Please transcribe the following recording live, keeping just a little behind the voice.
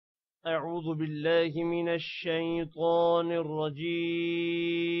أعوذ بالله من الشيطان الرجيم.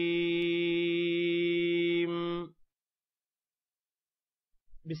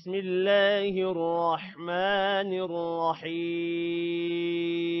 بسم الله الرحمن الرحيم.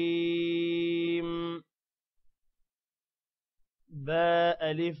 با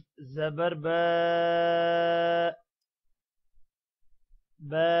ألف زبر با،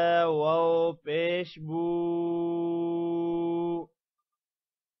 با واو پیش بو،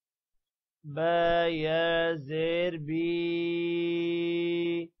 با یا زیر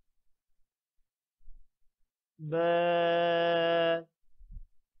بی، با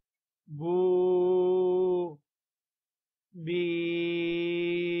بو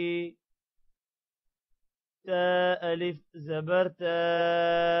بی. تا ألف زبر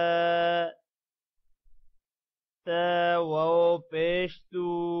تا، تا واو پیش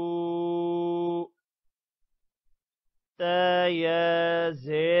تو، تا یا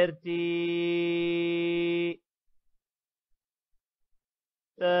زیر تی،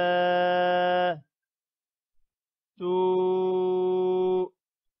 تا تو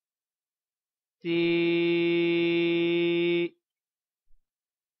تی.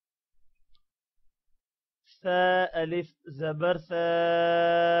 ثا ألف زبر ثا،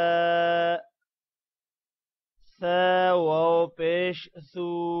 ثا واو پیش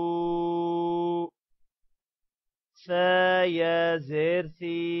ثو، ثا یا زیر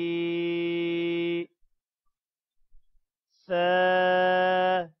ثی،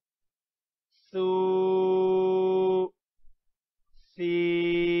 ثا ثو ثی.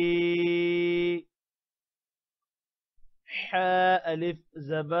 حا ألف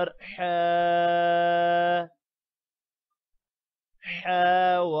زبر حا، حا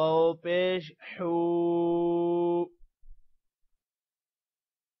واو پیش حو،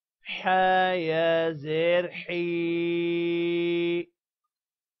 حا یا زیر حی،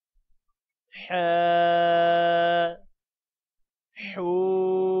 حا حو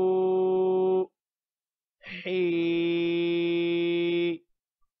حی.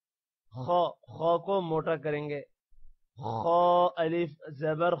 خا، خا کو موٹا کریں گے. خا الف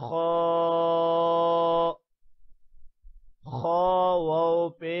زبر خا، خا واو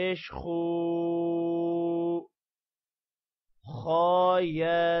پیش خو، خا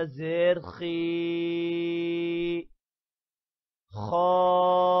یا زیر خی، خا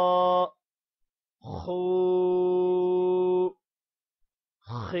خو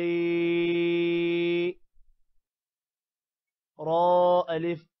خی. را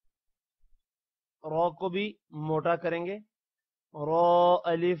الف، را کو بھی موٹا کریں گے. را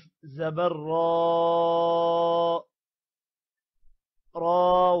الف زبر را، را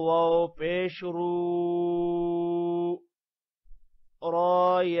واو پیش رو،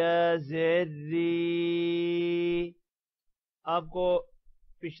 را یا زیر ری. آپ کو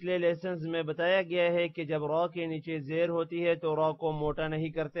پچھلے لیسنز میں بتایا گیا ہے کہ جب را کے نیچے زیر ہوتی ہے تو را کو موٹا نہیں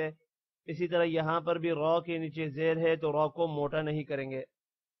کرتے. اسی طرح یہاں پر بھی را کے نیچے زیر ہے تو را کو موٹا نہیں کریں گے.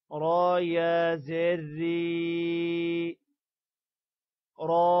 را یا زیر ری،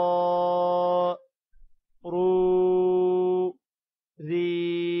 را رو ری.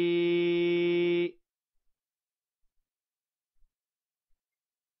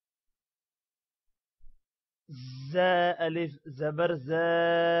 زا الف زبر زا،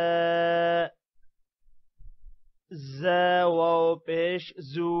 زا واو پیش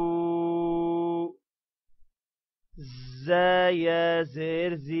زو، زا یا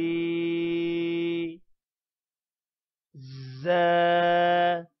زیر زی، زا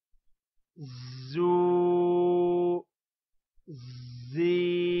زو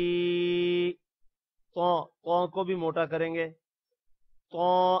زی. تو کو بھی موٹا کریں گے. تو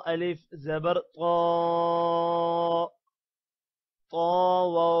الف زبر تو، تو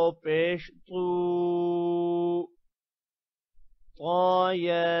واو پیش تو، تو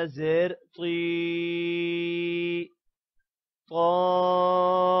یا زیر تی، تو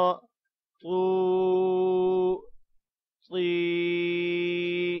تو تی.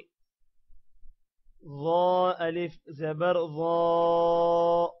 ضا الف زبر ضا،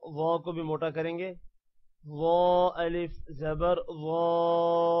 ضا کو بھی موٹا کریں گے. ضا الف زبر ضا،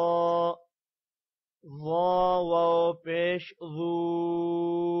 ضا واو پیش ضو،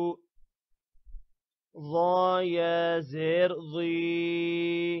 ضا یا زیر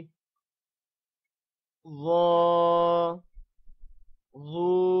ضی، ضا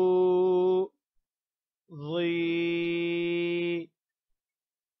ضو ضی.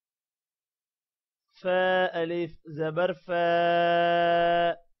 فا الف زبر فا،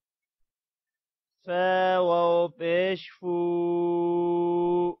 فا واو پیش فو،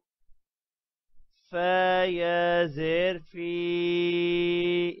 فا یا زیر فی،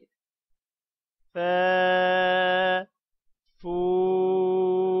 فا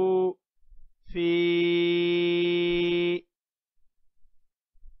فو في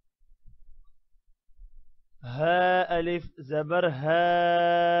ها ألف زبر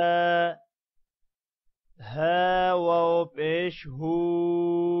ها ها واو پیش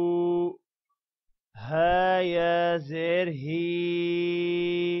هو ها یا زیر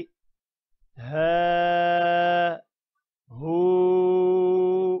ہی ها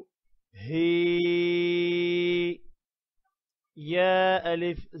هو هي يا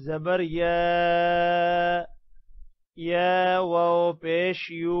ألف زبر يا واو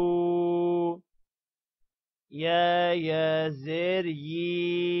پیش يو يا زير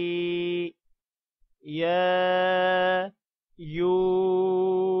يي يا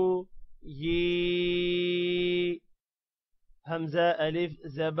يو يي همزة ألف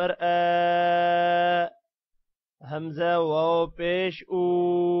زبر همزة واو پیش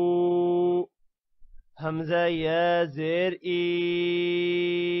او همزة يا زير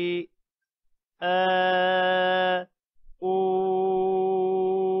اي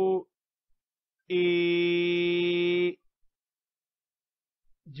او اي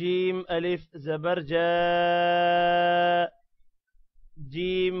جيم ألف زبر جا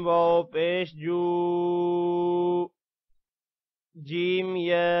جيم واو پیش جو جيم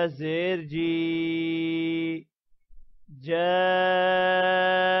يا زير جي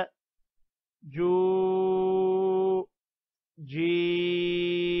جا جو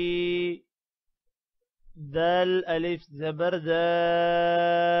جي دال ألف زبر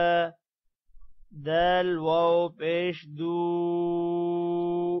دا دال واو پیش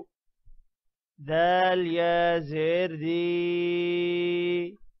دو دال يا زير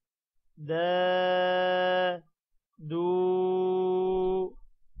دي دا دو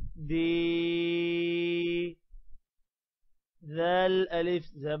دي ذال ألف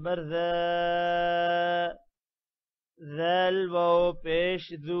زبر ذا ذال واو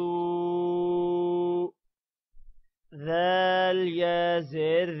پیش ذو ذال يا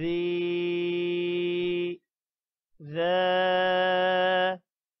زير ذي ذا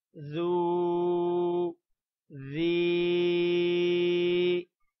ذو ذي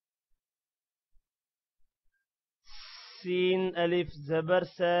سين ألف زبر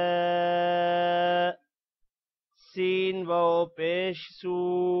سا سين واو پیش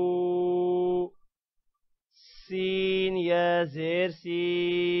سو سين يا زير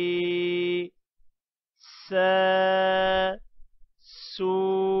سي سا سو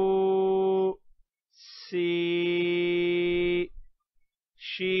سي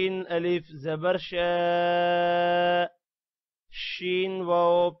شين ألف زبر شا شين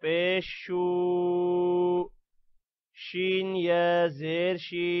واو پیش شو شين يا زير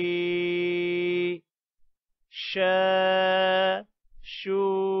شي شا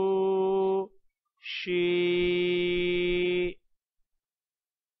شو شي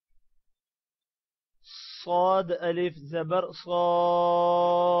صاد ألف زبر صا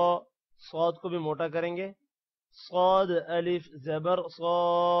صاد کو بھی موٹا کریں گے صاد ألف زبر صا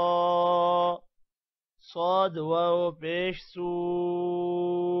صاد واو پیش سو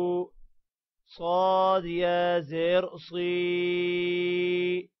صاد يا زير صي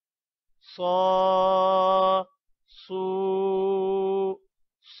صا صو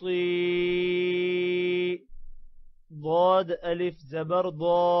صي ضاد ألف زبر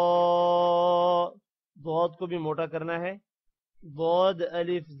ضا ضاد کو بھی موٹا کرنا ہے ضاد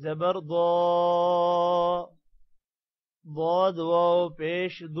ألف زبر ضا ضاد واو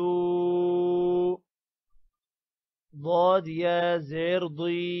پیش دو ضاد يا زير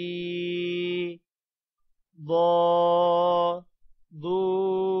ضي ضا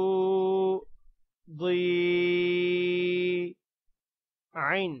ضو ضي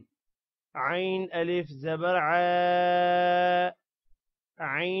عين عين ألف زبر عا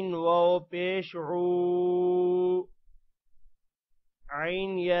عين واو پیش عو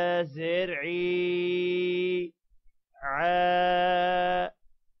عين يا زير عي عا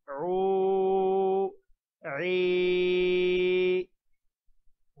عو عي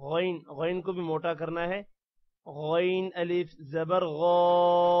غين غين کو بھی موٹا کرنا ہے غين ألف زبر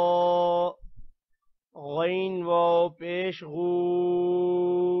غا غين واو پیش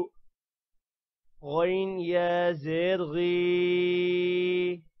غو غين يا زير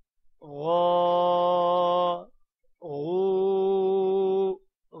غي غا غو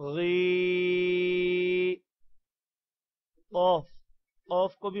غي قاف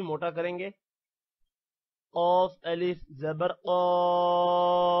قاف کو بھی موٹا کریں گے قاف ألف زبر قا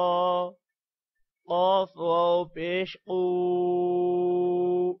قاف واو پیش قو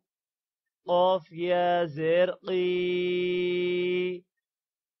قاف يا زير قي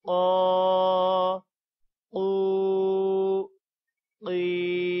قا قو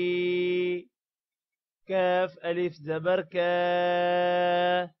قی کاف الف زبر کا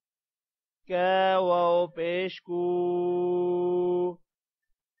کا واو پیش کو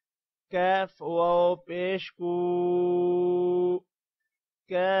کاف واو پیش کو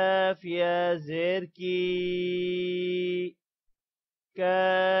کاف یا زیر کی کا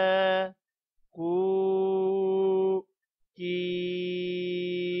کو کی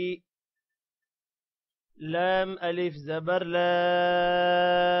لام الف زبر لا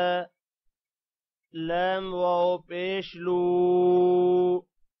لام واو پیش لو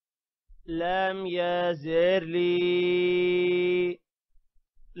لام یا زیر لی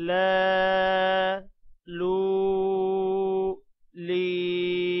لا لو لی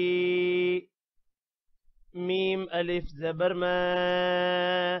میم الف زبر ما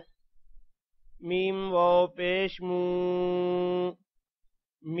میم واو پیش مو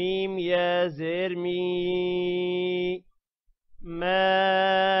میم یا زیر می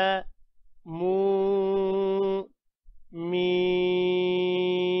ما مو می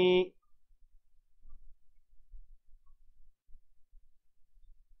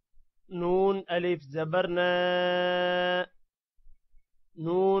نون الف زبرنا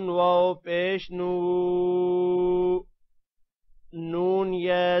نون واو پیش نو نون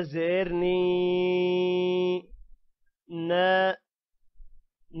یا زیرنی نا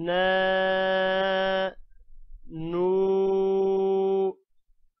نا نو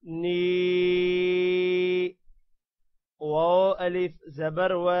نی واو الف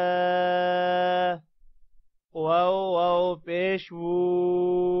زبر واو واو پیش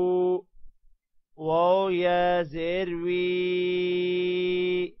وو واو یا زیر وی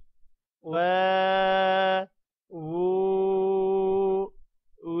و وو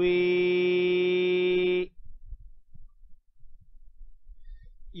وی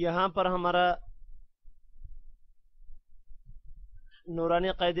یہاں پر ہمارا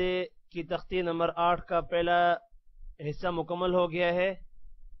نورانی قاعدے کی تختی نمبر 8 کا پہلا حصہ مکمل ہو گیا ہے.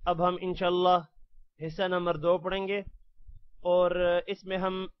 اب ہم انشاءاللہ حصہ نمبر 2 پڑھیں گے اور اس میں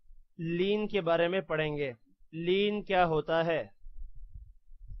ہم لین کے بارے میں پڑھیں گے. لین کیا ہوتا ہے؟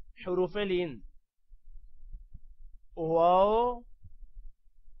 حروف لین واو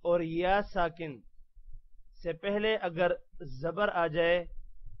اور یا ساکن سے پہلے اگر زبر آ جائے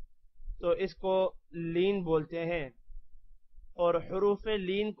تو اس کو لین بولتے ہیں. اور حروف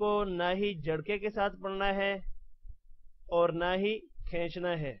لین کو نہ ہی جھڑکے کے ساتھ پڑھنا ہے اور نہ ہی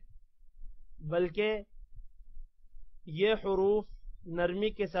کھینچنا ہے، بلکہ یہ حروف نرمی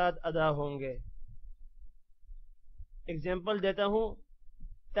کے ساتھ ادا ہوں گے. اگزامپل دیتا ہوں.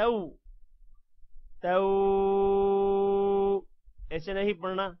 تو تو ایسے نہیں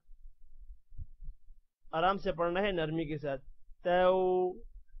پڑھنا، آرام سے پڑھنا ہے نرمی کے ساتھ. تو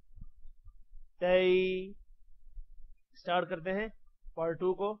تی. سٹارٹ کرتے ہیں پارٹ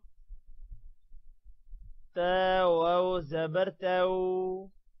 2 کو. تا واو زبر تو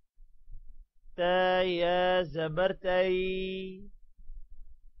تا یا زبر تی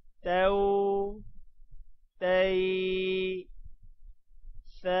تو تی.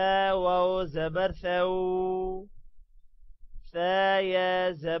 ثا واو زبر ثو ثا یا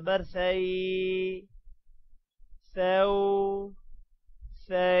زبر ثی ثو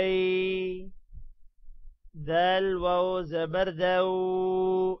ثی. دال واو زبر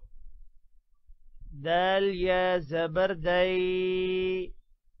ذو دال یا زبر دئی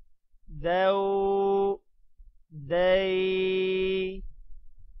ذو دئی.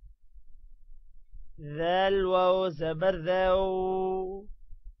 ذال واو زبر ذو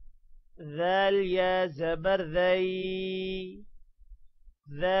ذال یا زبر ذی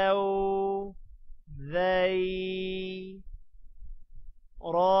ذو ذی.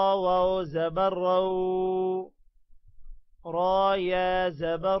 را واو زبر رو را یا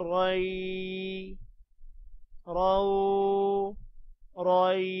زبر ری رو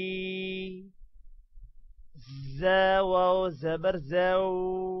ری. زا واو زبر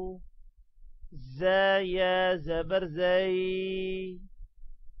زو زا یا زبر زی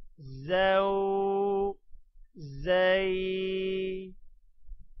زو زی.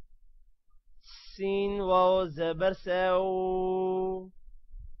 سین واو زبر سو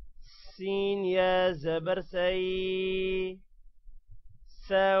سین یا زبر سی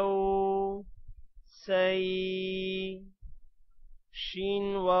سو سی.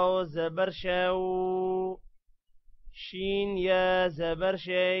 شین واو زبر شو شین یا زبر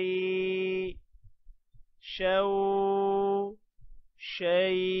شی شو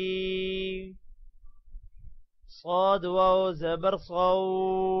شی. صاد واو زبر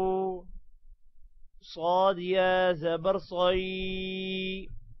صو صاد یا زبر صی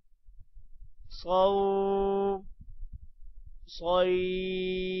صو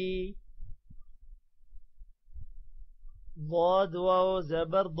صي ضاد واو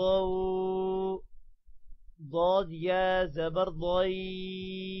زبر ضو ضاد يا زبر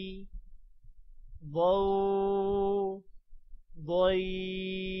ضي ضو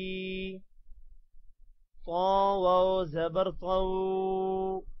ضي طا واو زبر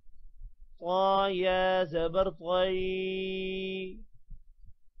طو طا يا زبر طي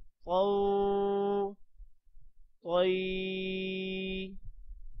طو طي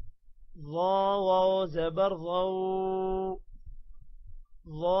ضا واو زبر ضو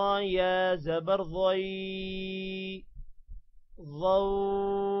ضا يا زبر ضي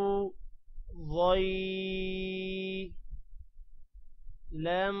ضو ضي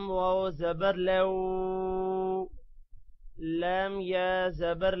لام واو زبر لو لام يا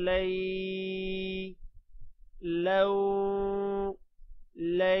زبر لي لو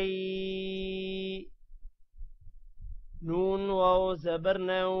لي نون واو زبر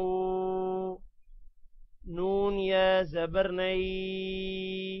نو نون يا زبر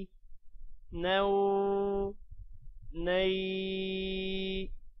ني نو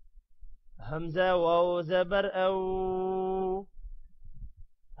ني همزة واو زبر أو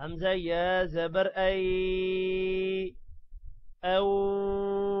همزة يا زبر أي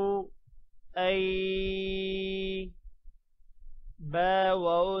أو أي با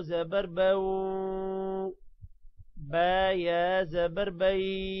واو زبر بو با يا زبر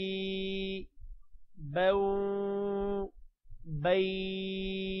بي بو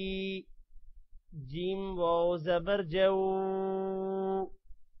بي جيم واو زبر جو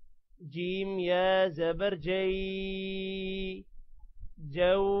جيم يا زبر جي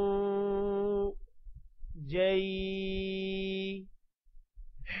جو جي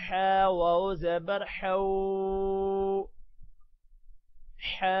حا واو زبر حو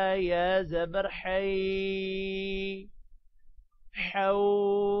حا يا زبر حي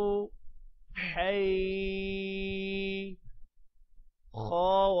حو حي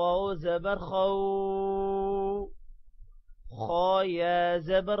خا واو زبر خو خا يا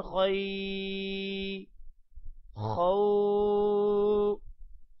زبر خي خو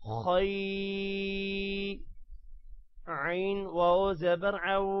خي عين واو زبر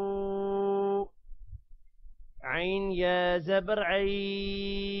عو عين يا زبر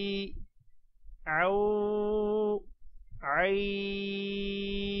عي عو عي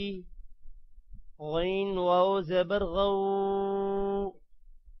غين واو زبر غو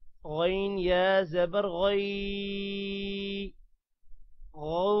غين يا زبر غي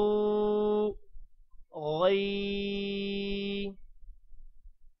غو غي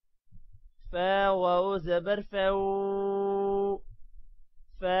فا واو زبر فو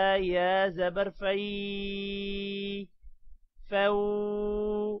فا يا زبر في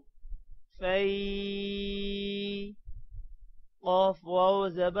فو في قاف واو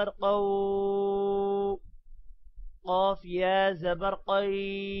زبر قو قاف يا زبر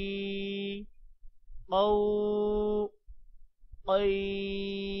قي قو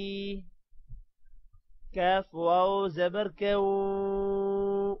قي كاف واو زبر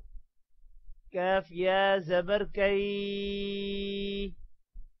كو كاف يا زبر كي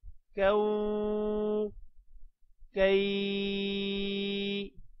كو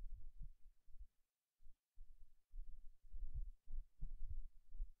كي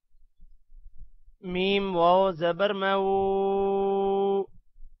ميم واو زبر مو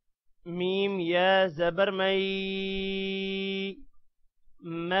ميم يا زبر مي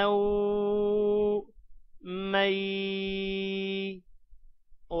مو مي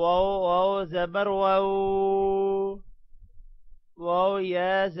واو واو زبر واو واو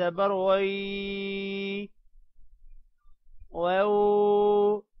يا زبر وي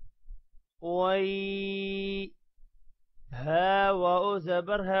واو وي ها واو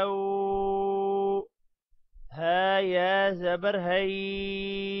زبر هو ها يا زبر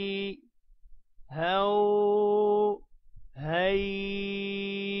هي هو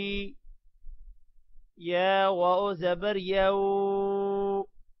هي يا واو زبر يو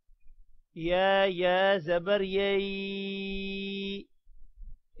يا زبر يي